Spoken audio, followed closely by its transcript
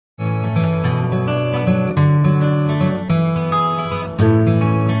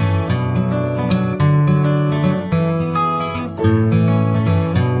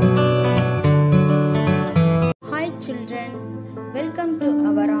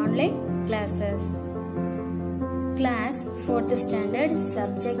online classes. Class 4th Standard,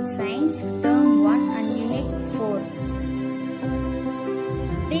 Subject Science, Term 1 and Unit 4.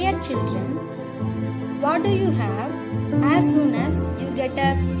 Dear children, what do you have as soon as you get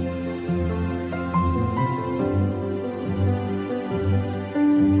up?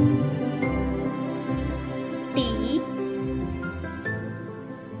 Tea,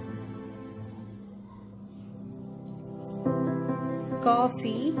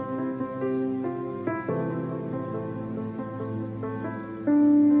 coffee,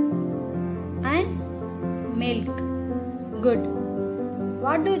 and milk. Good.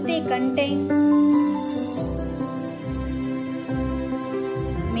 What do they contain?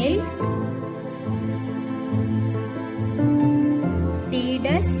 Milk, tea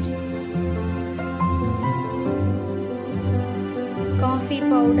dust, coffee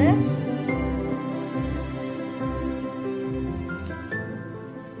powder,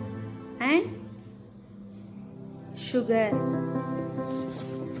 and sugar.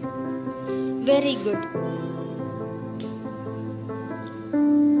 Very good.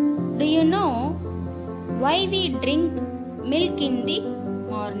 Do you know why we drink milk in the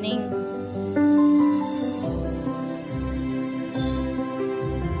morning?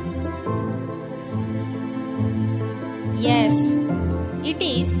 Yes, it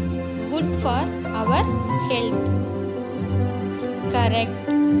is good for our health. Correct.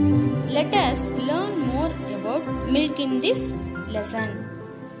 Let us learn more about milk in this lesson.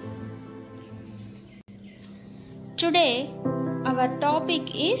 Today, our topic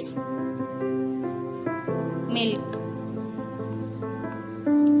is milk.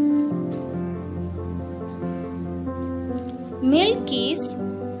 Milk is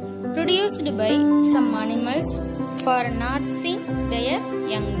produced by some animals for nourishing their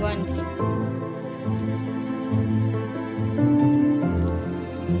young ones.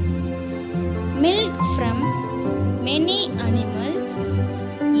 Milk from many animals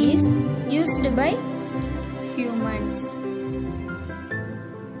is used by humans.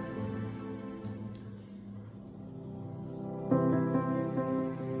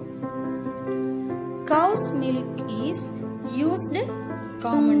 Cow's milk is used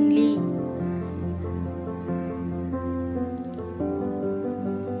commonly.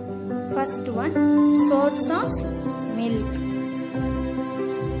 First one, source of milk.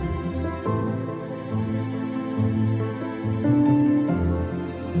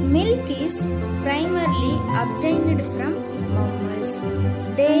 Milk is primarily obtained from mammals.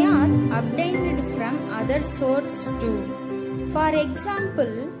 They are obtained from other sources too. For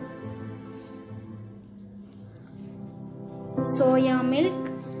example, soya milk,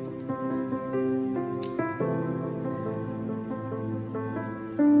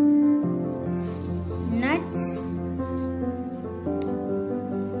 nuts,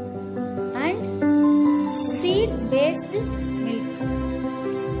 and seed-based milk.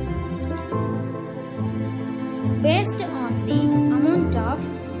 Based on the amount of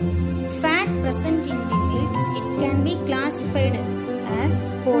fat present in the milk, it can be classified as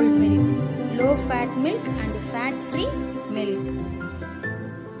whole milk, low-fat milk, and fat-free milk.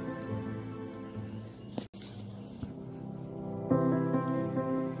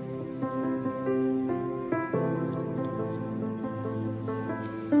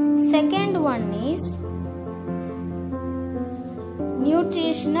 Second one is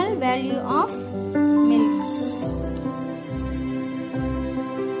nutritional value of milk.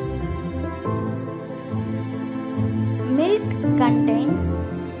 Milk contains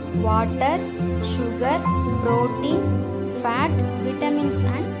water, sugar, protein, fat, vitamins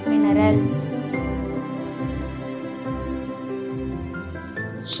and minerals.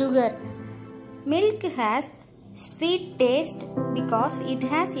 Sugar. Milk has sweet taste because it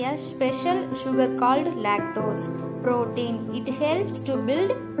has a special sugar called lactose. Protein. It helps to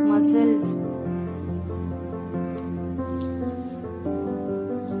build muscles.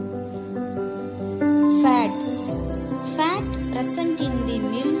 Fat. Fat present in the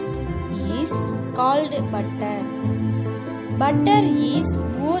milk is called butter. Butter is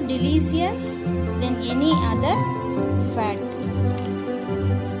more delicious than any other fat.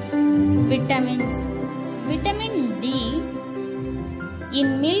 Vitamins. Vitamin D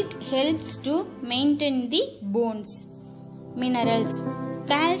in milk helps to maintain the bones. Minerals.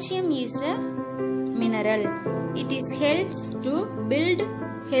 Calcium is a mineral. It helps to build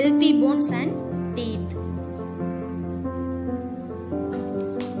healthy bones and teeth.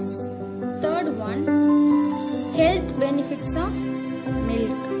 Third one, health benefits of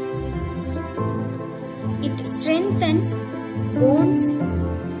milk. It strengthens bones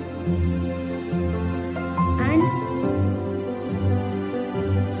and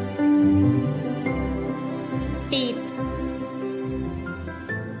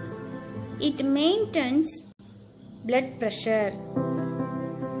maintains blood pressure.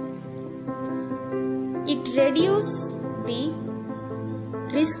 It reduces the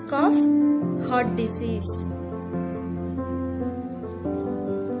risk of heart disease.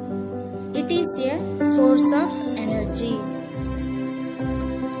 It is a source of energy.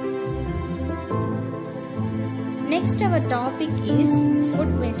 Next, our topic is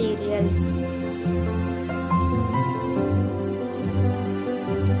food materials.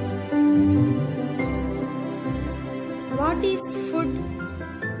 What is food?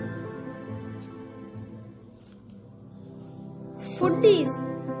 Food is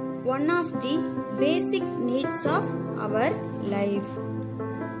one of the basic needs of our life.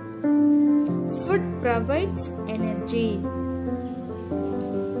 Food provides energy.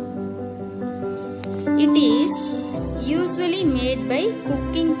 It is usually made by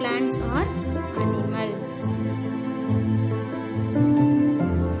cooking plants or animals.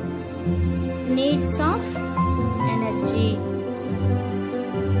 Needs of energy.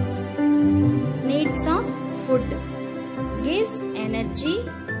 Needs of food. Gives energy,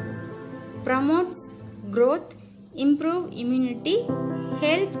 promotes growth, improves immunity,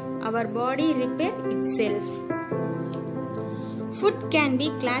 helps our body repair itself. Food can be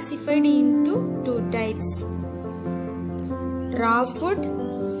classified into two types. Raw food.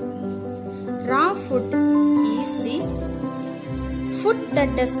 Raw food is the food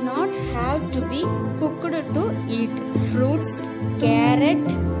that does not have to be cooked to eat. Fruits, carrot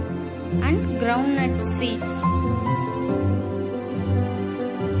and groundnut seeds.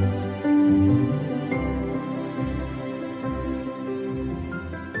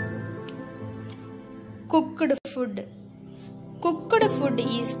 Cooked food. Cooked food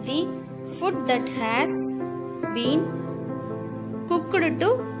is the food that has been cooked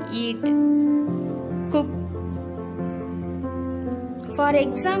to eat. Cook. For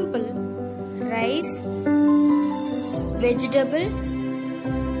example, rice, vegetable,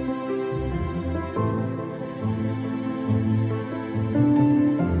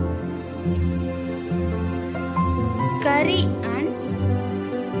 curry and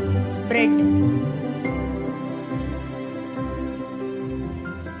bread.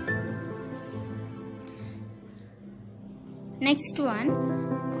 Next one,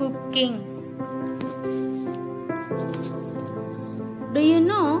 cooking. Do you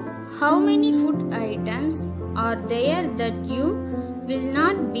know how many food items are there that you will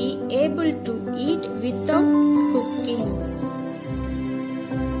not be able to eat without cooking?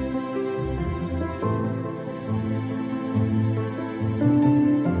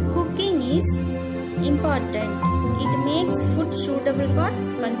 Cooking is important. It makes food suitable for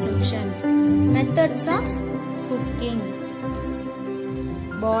consumption. Methods of cooking: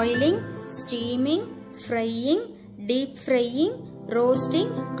 boiling, steaming, frying, deep frying, roasting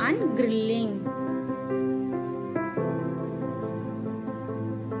and grilling.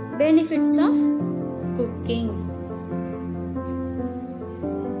 Benefits of cooking: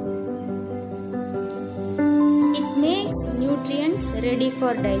 it makes nutrients ready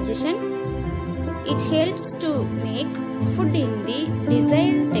for digestion. It helps to make food in the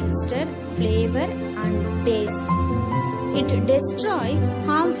desired texture, flavor and taste. It destroys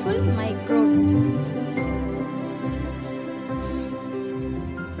harmful microbes.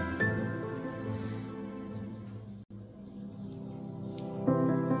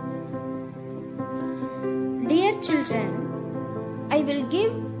 Dear children, I will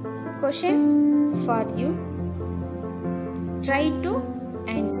give question for you. Try to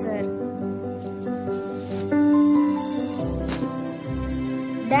answer.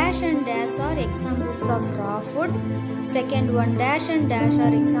 Dash and dash are examples of raw food. Second one, dash and dash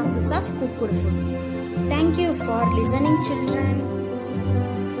are examples of cooked food. Thank you for listening, children.